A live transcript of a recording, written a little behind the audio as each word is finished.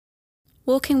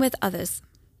Walking with others.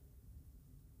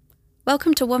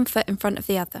 Welcome to One Foot in Front of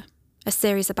the Other, a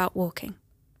series about walking.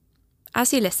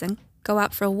 As you listen, go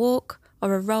out for a walk,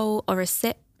 or a roll, or a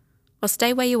sit, or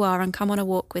stay where you are and come on a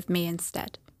walk with me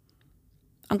instead.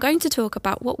 I'm going to talk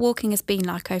about what walking has been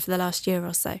like over the last year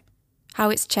or so, how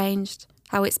it's changed,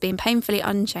 how it's been painfully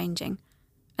unchanging,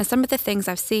 and some of the things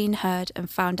I've seen, heard, and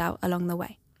found out along the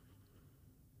way.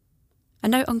 A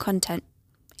note on content.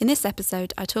 In this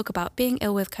episode, I talk about being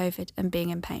ill with COVID and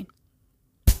being in pain.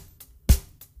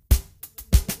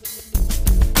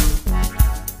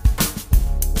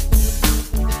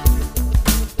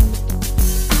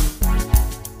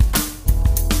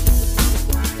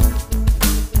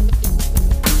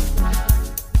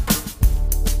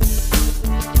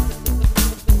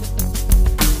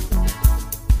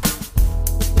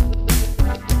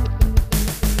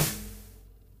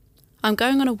 I'm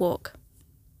going on a walk.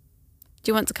 Do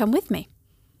you want to come with me?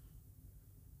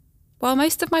 While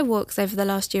most of my walks over the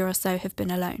last year or so have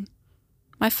been alone,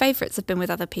 my favourites have been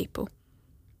with other people.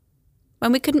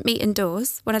 When we couldn't meet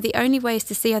indoors, one of the only ways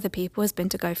to see other people has been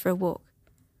to go for a walk.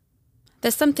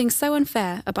 There's something so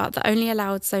unfair about the only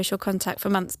allowed social contact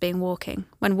for months being walking,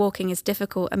 when walking is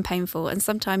difficult and painful and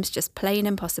sometimes just plain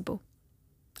impossible.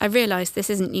 I realise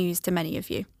this isn't news to many of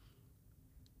you.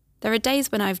 There are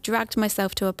days when I've dragged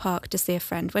myself to a park to see a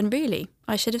friend when really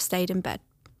I should have stayed in bed.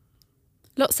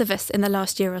 Lots of us in the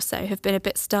last year or so have been a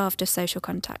bit starved of social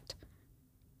contact.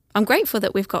 I'm grateful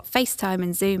that we've got FaceTime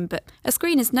and Zoom, but a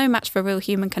screen is no match for real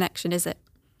human connection, is it?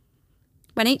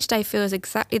 When each day feels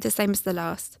exactly the same as the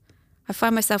last, I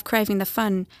find myself craving the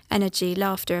fun, energy,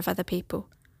 laughter of other people.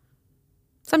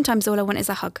 Sometimes all I want is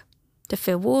a hug, to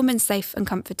feel warm and safe and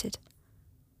comforted.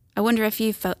 I wonder if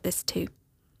you've felt this too.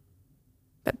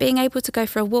 But being able to go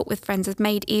for a walk with friends has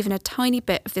made even a tiny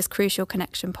bit of this crucial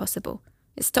connection possible.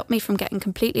 It stopped me from getting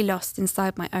completely lost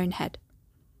inside my own head.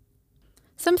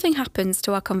 Something happens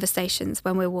to our conversations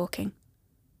when we're walking,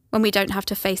 when we don't have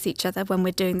to face each other when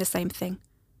we're doing the same thing.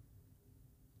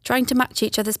 Trying to match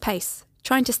each other's pace,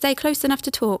 trying to stay close enough to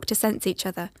talk to sense each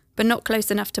other, but not close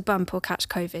enough to bump or catch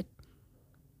COVID.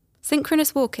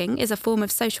 Synchronous walking is a form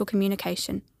of social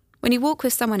communication. When you walk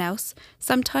with someone else,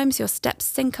 sometimes your steps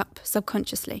sync up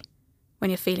subconsciously when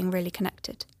you're feeling really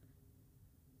connected.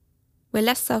 We're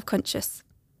less self-conscious.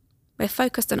 We're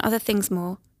focused on other things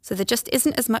more, so there just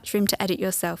isn't as much room to edit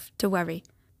yourself, to worry.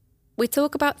 We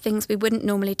talk about things we wouldn't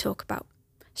normally talk about,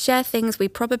 share things we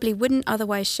probably wouldn't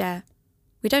otherwise share.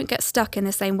 We don't get stuck in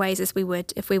the same ways as we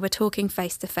would if we were talking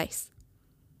face to face.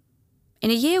 In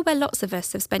a year where lots of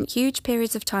us have spent huge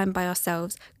periods of time by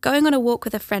ourselves, going on a walk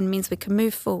with a friend means we can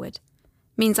move forward,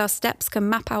 means our steps can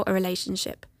map out a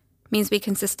relationship, means we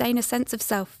can sustain a sense of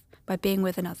self by being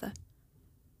with another.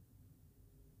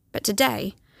 But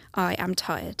today, I am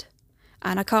tired,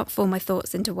 and I can't form my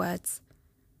thoughts into words.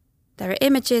 There are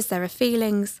images, there are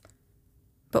feelings,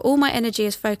 but all my energy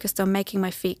is focused on making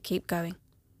my feet keep going.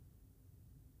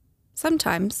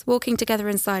 Sometimes walking together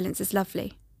in silence is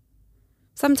lovely.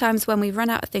 Sometimes when we run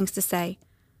out of things to say,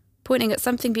 pointing at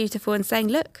something beautiful and saying,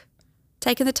 look,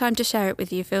 taking the time to share it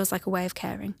with you feels like a way of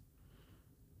caring.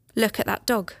 Look at that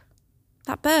dog.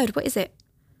 That bird, what is it?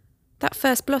 That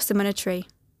first blossom on a tree.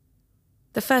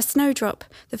 The first snowdrop,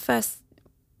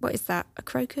 what is that, a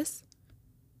crocus?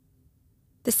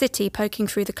 The city poking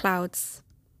through the clouds.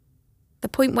 The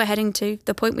point we're heading to,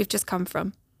 the point we've just come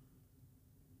from.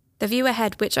 The view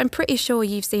ahead, which I'm pretty sure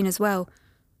you've seen as well,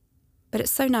 but it's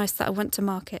so nice that I want to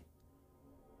mark it.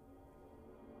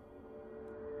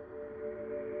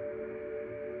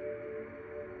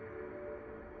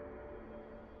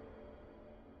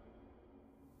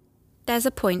 There's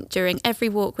a point during every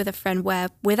walk with a friend where,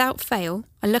 without fail,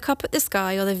 I look up at the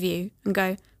sky or the view and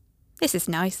go, this is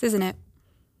nice, isn't it?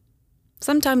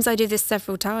 Sometimes I do this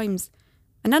several times,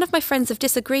 and none of my friends have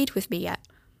disagreed with me yet,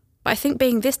 but I think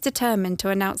being this determined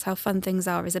to announce how fun things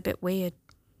are is a bit weird.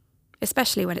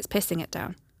 Especially when it's pissing it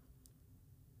down.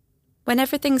 When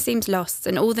everything seems lost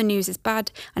and all the news is bad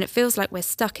and it feels like we're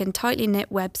stuck in tightly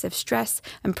knit webs of stress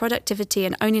and productivity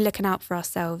and only looking out for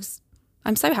ourselves,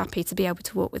 I'm so happy to be able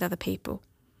to walk with other people.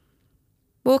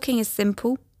 Walking is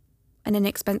simple and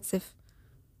inexpensive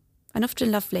and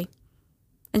often lovely,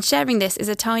 and sharing this is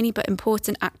a tiny but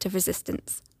important act of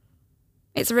resistance.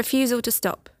 It's a refusal to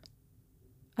stop.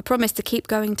 I promise to keep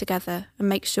going together and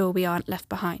make sure we aren't left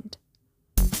behind.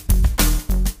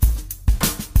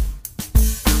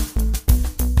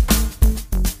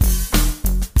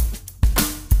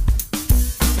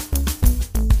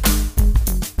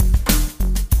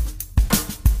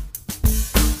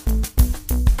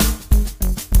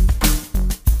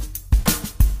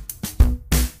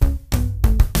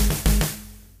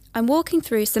 I'm walking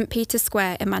through St Peter's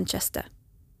Square in Manchester,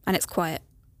 and it's quiet.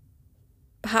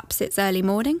 Perhaps it's early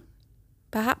morning,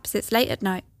 perhaps it's late at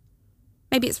night,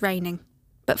 maybe it's raining,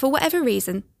 but for whatever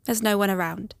reason, there's no one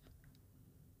around.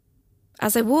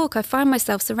 As I walk, I find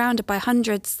myself surrounded by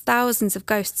hundreds, thousands of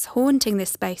ghosts haunting this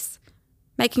space,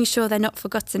 making sure they're not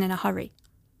forgotten in a hurry.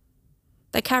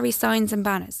 They carry signs and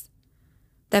banners.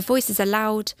 Their voices are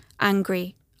loud,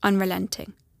 angry,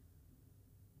 unrelenting.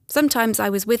 Sometimes I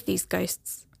was with these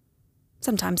ghosts.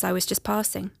 Sometimes I was just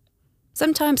passing.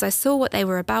 Sometimes I saw what they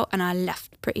were about and I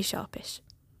left pretty sharpish.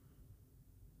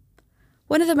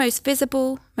 One of the most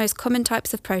visible, most common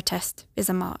types of protest is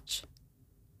a march.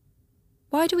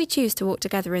 Why do we choose to walk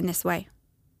together in this way?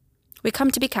 We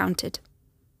come to be counted,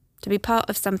 to be part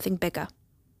of something bigger,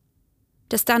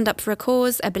 to stand up for a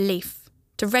cause, a belief,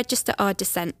 to register our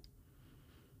dissent.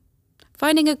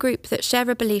 Finding a group that share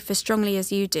a belief as strongly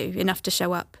as you do, enough to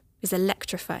show up, is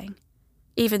electrifying,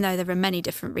 even though there are many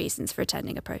different reasons for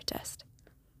attending a protest.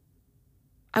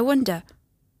 I wonder,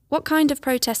 what kind of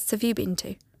protests have you been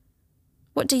to?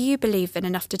 What do you believe in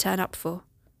enough to turn up for,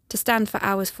 to stand for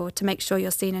hours for, to make sure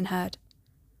you're seen and heard?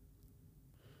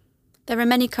 There are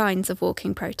many kinds of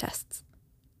walking protests.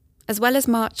 As well as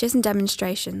marches and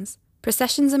demonstrations,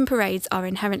 processions and parades are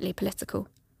inherently political.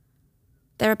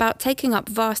 They're about taking up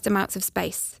vast amounts of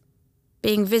space,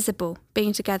 being visible,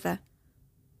 being together,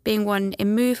 being one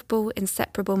immovable,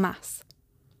 inseparable mass.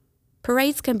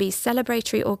 Parades can be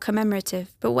celebratory or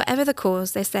commemorative, but whatever the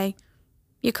cause, they say,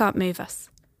 you can't move us.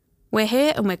 We're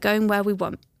here and we're going where we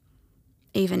want,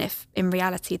 even if, in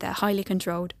reality, they're highly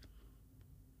controlled.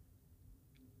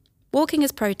 Walking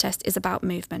as protest is about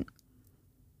movement.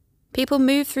 People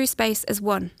move through space as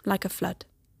one, like a flood.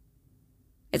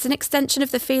 It's an extension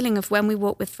of the feeling of when we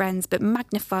walk with friends, but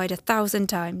magnified 1,000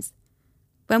 times.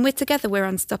 When we're together, we're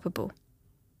unstoppable.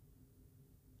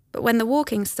 But when the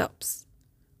walking stops,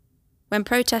 when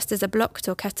protesters are blocked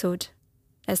or kettled,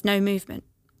 there's no movement.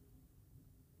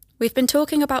 We've been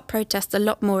talking about protests a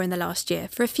lot more in the last year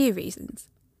for a few reasons.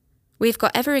 We've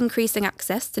got ever-increasing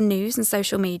access to news and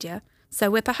social media, so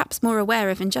we're perhaps more aware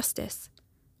of injustice.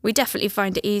 We definitely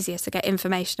find it easier to get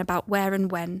information about where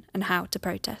and when and how to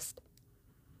protest.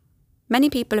 Many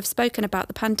people have spoken about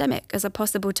the pandemic as a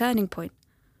possible turning point,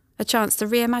 a chance to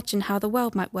reimagine how the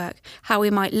world might work, how we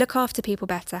might look after people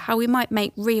better, how we might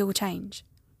make real change.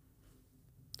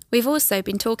 We've also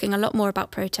been talking a lot more about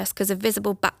protest because of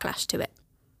visible backlash to it.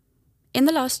 In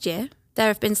the last year, there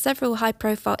have been several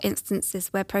high-profile instances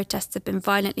where protests have been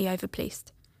violently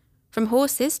overpoliced. From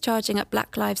horses charging at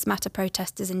Black Lives Matter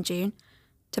protesters in June,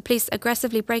 to police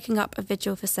aggressively breaking up a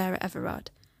vigil for Sarah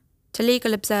Everard, to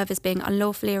legal observers being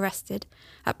unlawfully arrested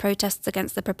at protests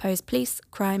against the proposed police,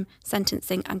 crime,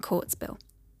 sentencing and courts bill.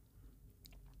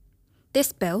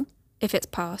 This bill, if it's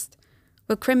passed,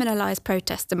 will criminalise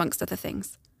protest amongst other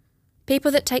things.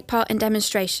 People that take part in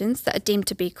demonstrations that are deemed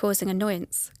to be causing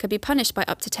annoyance could be punished by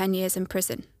up to 10 years in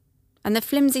prison, and the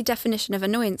flimsy definition of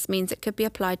annoyance means it could be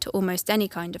applied to almost any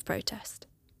kind of protest.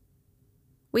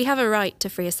 We have a right to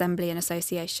free assembly and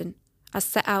association, as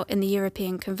set out in the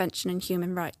European Convention on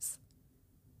Human Rights.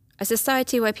 A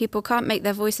society where people can't make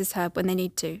their voices heard when they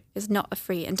need to is not a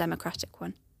free and democratic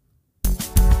one.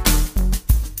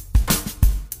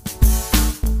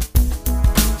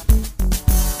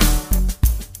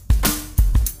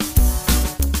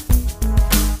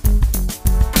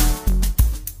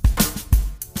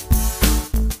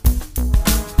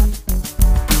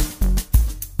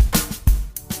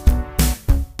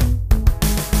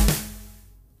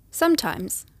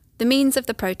 Sometimes, the means of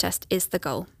the protest is the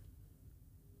goal.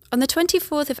 On the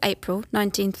 24th of April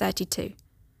 1932,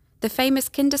 the famous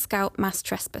Kinder Scout mass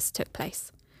trespass took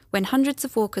place, when hundreds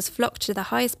of walkers flocked to the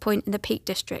highest point in the Peak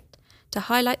District to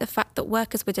highlight the fact that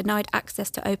workers were denied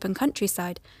access to open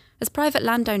countryside as private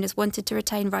landowners wanted to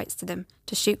retain rights to them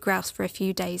to shoot grouse for a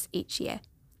few days each year.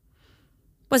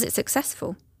 Was it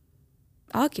successful?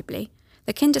 Arguably,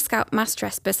 the Kinder Scout mass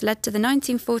trespass led to the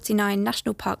 1949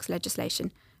 National Parks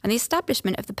legislation and the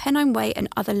establishment of the Pennine Way and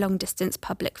other long-distance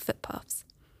public footpaths.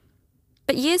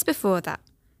 But years before that,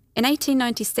 in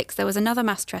 1896 there was another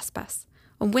mass trespass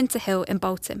on Winter Hill in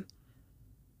Bolton.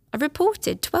 A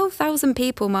reported 12,000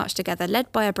 people marched together,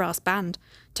 led by a brass band,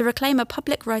 to reclaim a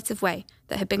public right-of-way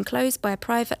that had been closed by a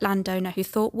private landowner who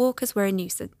thought walkers were a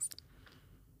nuisance.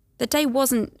 The day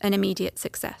wasn't an immediate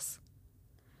success.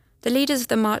 The leaders of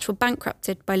the march were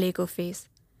bankrupted by legal fees,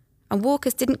 and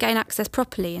walkers didn't gain access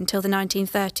properly until the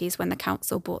 1930s when the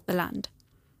council bought the land.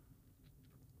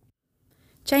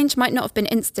 Change might not have been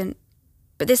instant,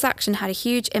 but this action had a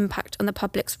huge impact on the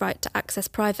public's right to access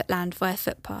private land via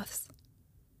footpaths.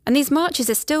 And these marches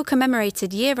are still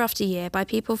commemorated year after year by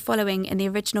people following in the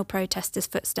original protesters'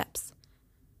 footsteps.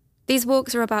 These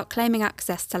walks are about claiming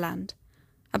access to land,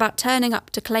 about turning up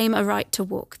to claim a right to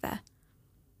walk there.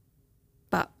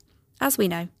 But, as we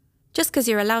know, just because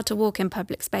you're allowed to walk in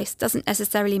public space doesn't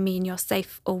necessarily mean you're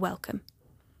safe or welcome.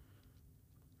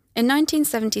 In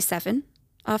 1977,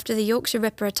 after the Yorkshire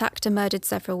Ripper attacked and murdered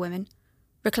several women,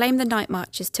 Reclaim the Night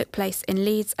marches took place in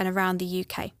Leeds and around the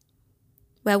UK,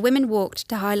 where women walked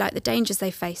to highlight the dangers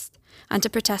they faced and to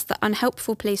protest the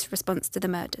unhelpful police response to the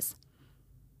murders.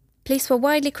 Police were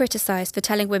widely criticised for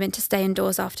telling women to stay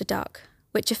indoors after dark,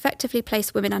 which effectively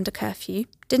placed women under curfew,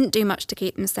 didn't do much to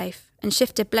keep them safe, and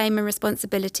shifted blame and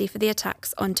responsibility for the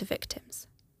attacks onto victims.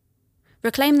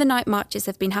 Reclaim the Night marches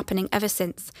have been happening ever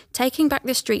since, taking back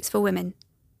the streets for women,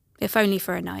 if only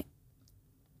for a night.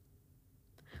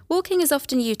 Walking is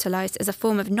often utilised as a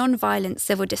form of non-violent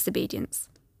civil disobedience.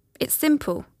 It's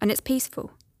simple and it's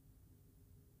peaceful.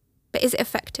 But is it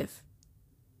effective?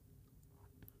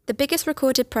 The biggest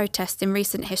recorded protest in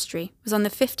recent history was on the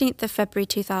 15th of February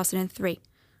 2003,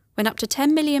 when up to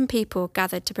 10 million people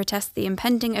gathered to protest the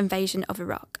impending invasion of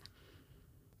Iraq.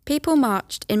 People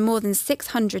marched in more than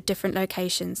 600 different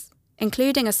locations,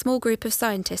 including a small group of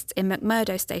scientists in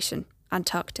McMurdo Station,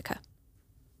 Antarctica.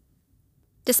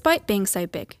 Despite being so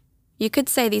big, you could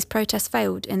say these protests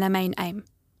failed in their main aim.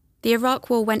 The Iraq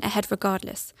War went ahead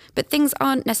regardless, but things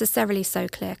aren't necessarily so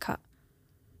clear-cut.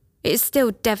 It is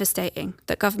still devastating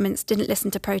that governments didn't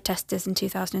listen to protesters in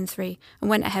 2003 and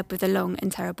went ahead with the long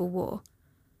and terrible war.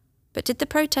 But did the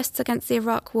protests against the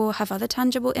Iraq War have other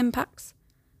tangible impacts?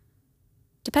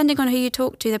 Depending on who you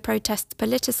talk to, the protests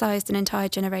politicised an entire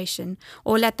generation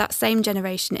or led that same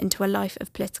generation into a life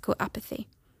of political apathy.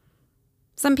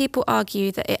 Some people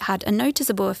argue that it had a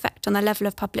noticeable effect on the level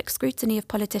of public scrutiny of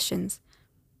politicians.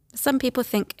 Some people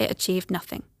think it achieved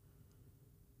nothing.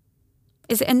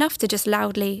 Is it enough to just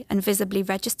loudly and visibly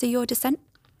register your dissent?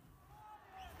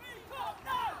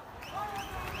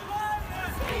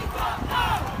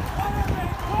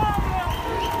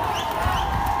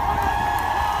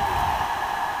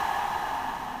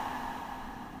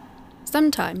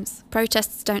 Sometimes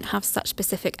protests don't have such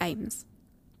specific aims.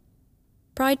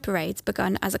 Pride parades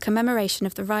began as a commemoration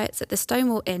of the riots at the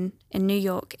Stonewall Inn in New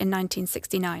York in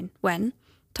 1969, when,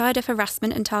 tired of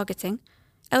harassment and targeting,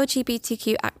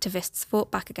 LGBTQ activists fought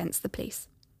back against the police.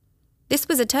 This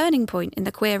was a turning point in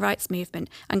the queer rights movement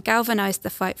and galvanised the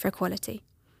fight for equality.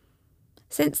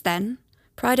 Since then,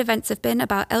 Pride events have been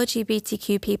about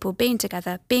LGBTQ people being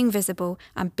together, being visible,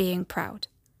 and being proud.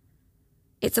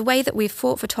 It's a way that we've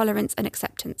fought for tolerance and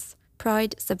acceptance.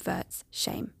 Pride subverts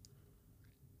shame.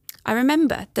 I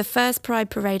remember the first Pride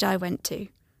parade I went to,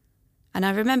 and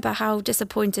I remember how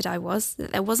disappointed I was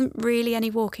that there wasn't really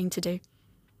any walking to do.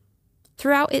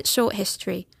 Throughout its short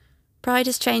history, Pride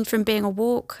has changed from being a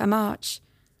walk, a march,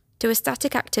 to a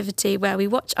static activity where we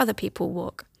watch other people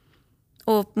walk.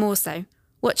 Or more so,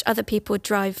 watch other people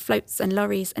drive floats and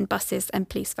lorries and buses and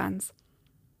police vans.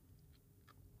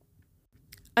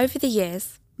 Over the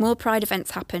years, more Pride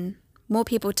events happen, more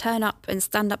people turn up and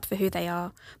stand up for who they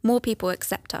are, more people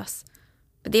accept us.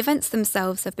 But the events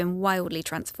themselves have been wildly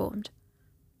transformed.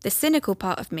 The cynical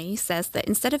part of me says that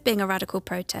instead of being a radical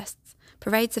protest,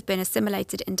 parades have been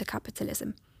assimilated into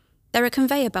capitalism. They're a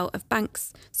conveyor belt of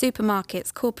banks,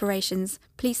 supermarkets, corporations,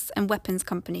 police and weapons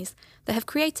companies that have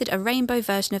created a rainbow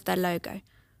version of their logo,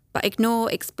 but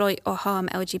ignore, exploit or harm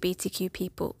LGBTQ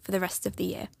people for the rest of the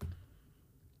year.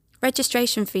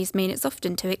 Registration fees mean it's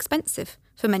often too expensive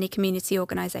for many community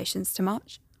organisations to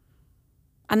march.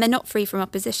 And they're not free from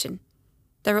opposition.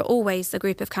 There are always a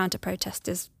group of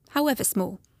counter-protesters, however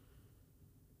small.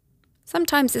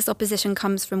 Sometimes this opposition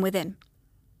comes from within.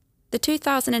 The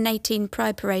 2018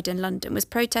 Pride Parade in London was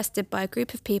protested by a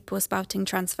group of people spouting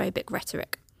transphobic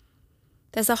rhetoric.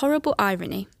 There's a horrible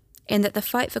irony in that the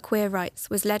fight for queer rights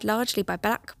was led largely by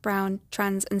black, brown,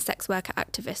 trans and sex worker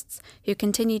activists who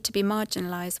continue to be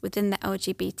marginalised within the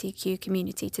LGBTQ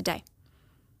community today.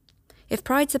 If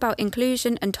Pride's about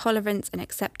inclusion and tolerance and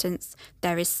acceptance,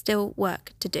 there is still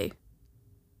work to do.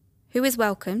 Who is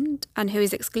welcomed and who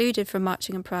is excluded from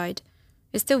marching in Pride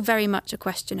is still very much a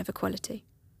question of equality.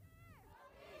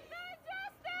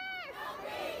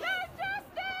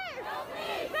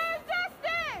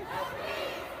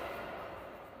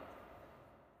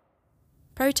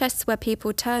 Protests where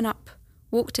people turn up,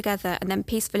 walk together and then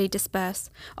peacefully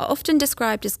disperse are often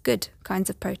described as good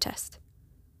kinds of protest,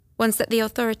 ones that the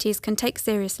authorities can take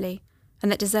seriously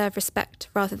and that deserve respect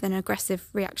rather than an aggressive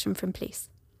reaction from police.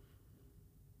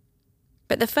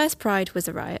 But the first Pride was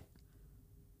a riot.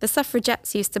 The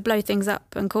suffragettes used to blow things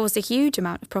up and caused a huge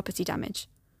amount of property damage.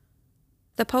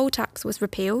 The poll tax was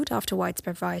repealed after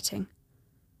widespread rioting.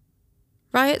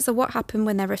 Riots are what happen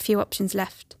when there are few options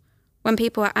left, when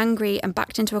people are angry and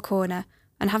backed into a corner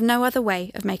and have no other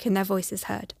way of making their voices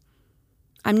heard.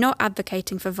 I'm not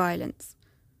advocating for violence,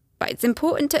 but it's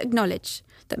important to acknowledge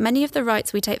that many of the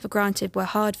rights we take for granted were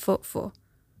hard fought for,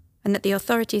 and that the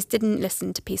authorities didn't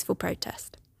listen to peaceful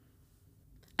protest.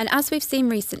 And as we've seen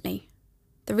recently,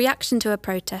 the reaction to a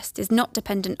protest is not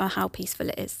dependent on how peaceful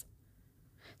it is.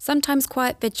 Sometimes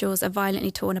quiet vigils are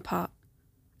violently torn apart,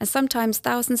 and sometimes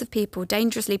thousands of people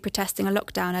dangerously protesting a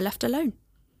lockdown are left alone.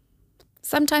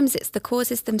 Sometimes it's the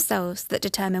causes themselves that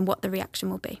determine what the reaction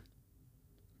will be.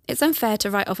 It's unfair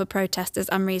to write off a protest as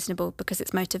unreasonable because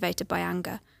it's motivated by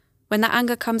anger, when that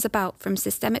anger comes about from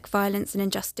systemic violence and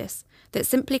injustice that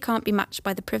simply can't be matched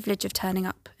by the privilege of turning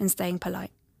up and staying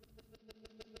polite.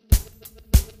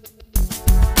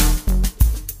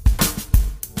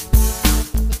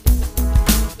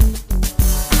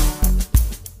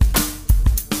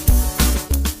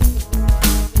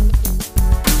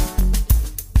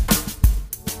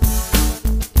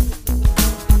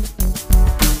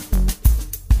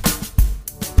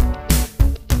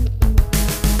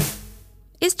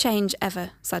 Is change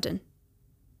ever sudden?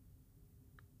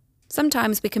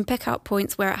 Sometimes we can pick out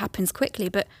points where it happens quickly,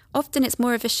 but often it's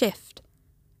more of a shift,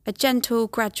 a gentle,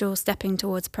 gradual stepping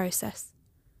towards process.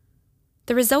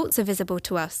 The results are visible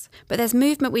to us, but there's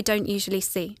movement we don't usually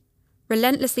see,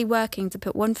 relentlessly working to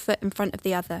put one foot in front of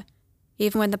the other,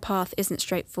 even when the path isn't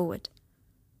straightforward.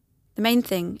 The main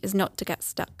thing is not to get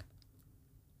stuck.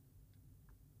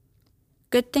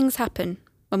 Good things happen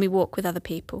when we walk with other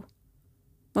people,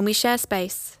 when we share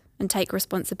space and take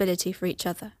responsibility for each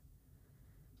other.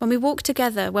 When we walk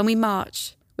together, when we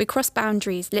march, we cross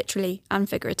boundaries literally and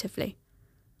figuratively.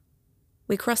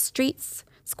 We cross streets,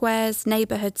 squares,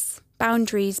 neighbourhoods,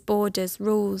 boundaries, borders,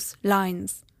 rules,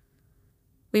 lines.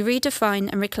 We redefine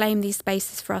and reclaim these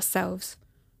spaces for ourselves,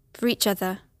 for each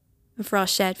other, and for our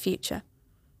shared future.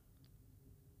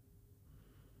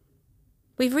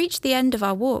 We've reached the end of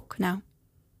our walk now.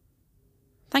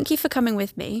 Thank you for coming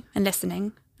with me and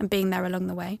listening and being there along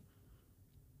the way.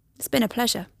 It's been a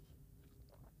pleasure.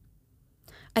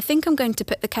 I think I'm going to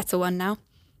put the kettle on now.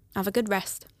 Have a good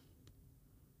rest.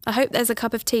 I hope there's a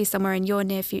cup of tea somewhere in your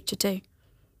near future too.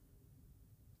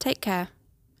 Take care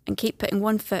and keep putting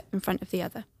one foot in front of the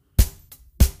other.